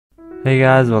Hey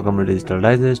guys, welcome to Digital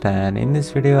Digest, and in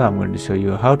this video I'm going to show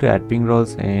you how to add ping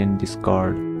roles in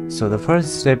Discord. So the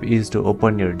first step is to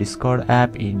open your Discord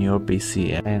app in your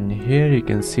PC, and here you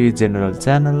can see general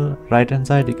channel. Right hand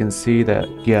side you can see the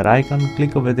gear icon.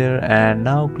 Click over there and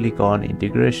now click on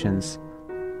integrations.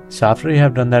 So after you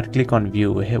have done that, click on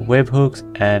view webhooks,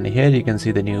 and here you can see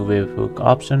the new webhook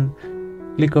option.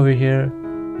 Click over here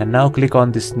and now click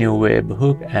on this new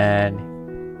webhook and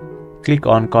click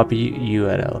on copy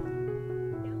URL.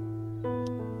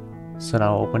 So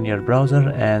now open your browser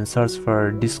and search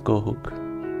for DiscoHook,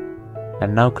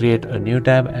 and now create a new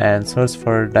tab and search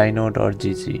for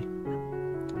dino.gg.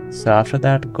 So after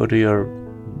that, go to your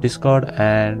Discord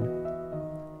and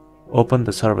open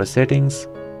the server settings.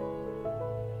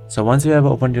 So once you have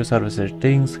opened your server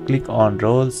settings, click on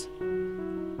roles,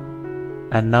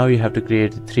 and now you have to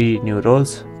create 3 new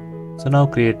roles. So now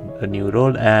create a new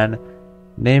role and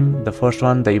name the first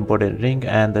one the important ring,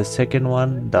 and the second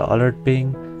one the alert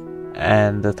ping,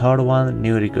 and the third one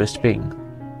new request ping.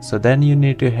 So then you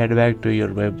need to head back to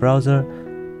your web browser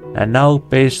and now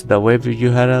paste the web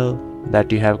URL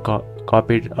that you have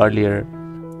copied earlier.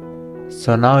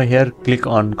 So now here click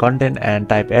on content and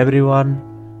type everyone,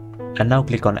 and now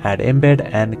click on add embed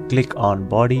and click on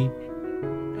body,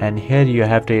 and here you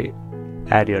have to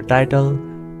add your title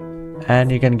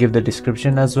and you can give the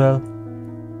description as well.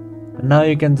 Now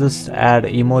you can just add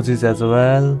emojis as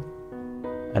well,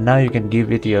 and now you can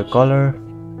give it your color.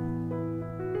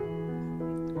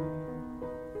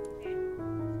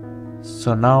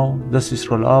 So now just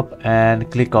scroll up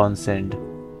and click on send,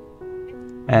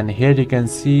 and here you can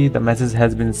see the message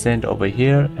has been sent over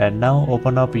here. And now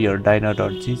open up your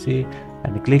dino.gg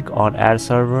and click on add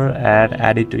server and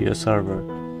add it to your server.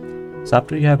 So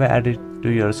after you have added to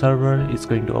your server, it's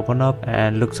going to open up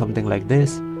and look something like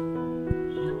this.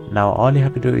 Now all you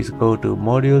have to do is go to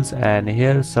modules and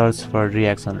here search for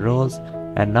reaction roles,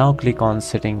 and now click on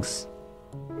settings,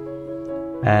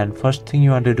 and first thing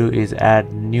you want to do is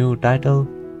add new title,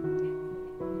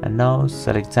 and now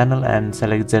select channel and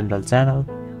select general channel,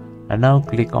 and now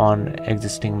click on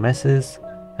existing message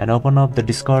and open up the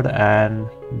Discord, and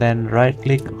then right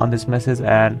click on this message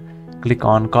and click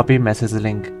on copy message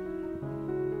link.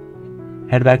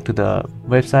 Head back to the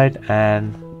website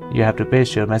and you have to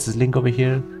paste your message link over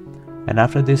here. And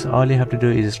after this, all you have to do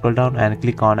is scroll down and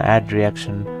click on add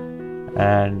reaction,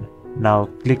 and now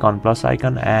click on plus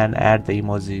icon and add the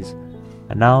emojis,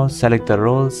 and now select the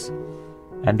roles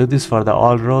and do this for the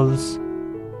all roles,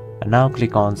 and now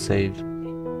click on save.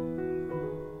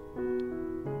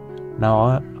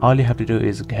 Now all you have to do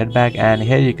is head back, and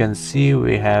here you can see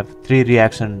we have 3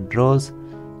 reaction roles.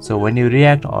 So when you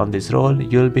react on this role,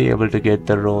 you'll be able to get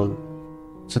the role.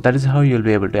 So that is how you'll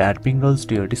be able to add ping roles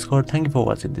to your Discord. Thank you for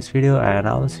watching this video, and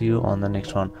I will see you on the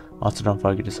next one. Also don't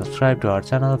forget to subscribe to our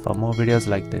channel for more videos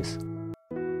like this.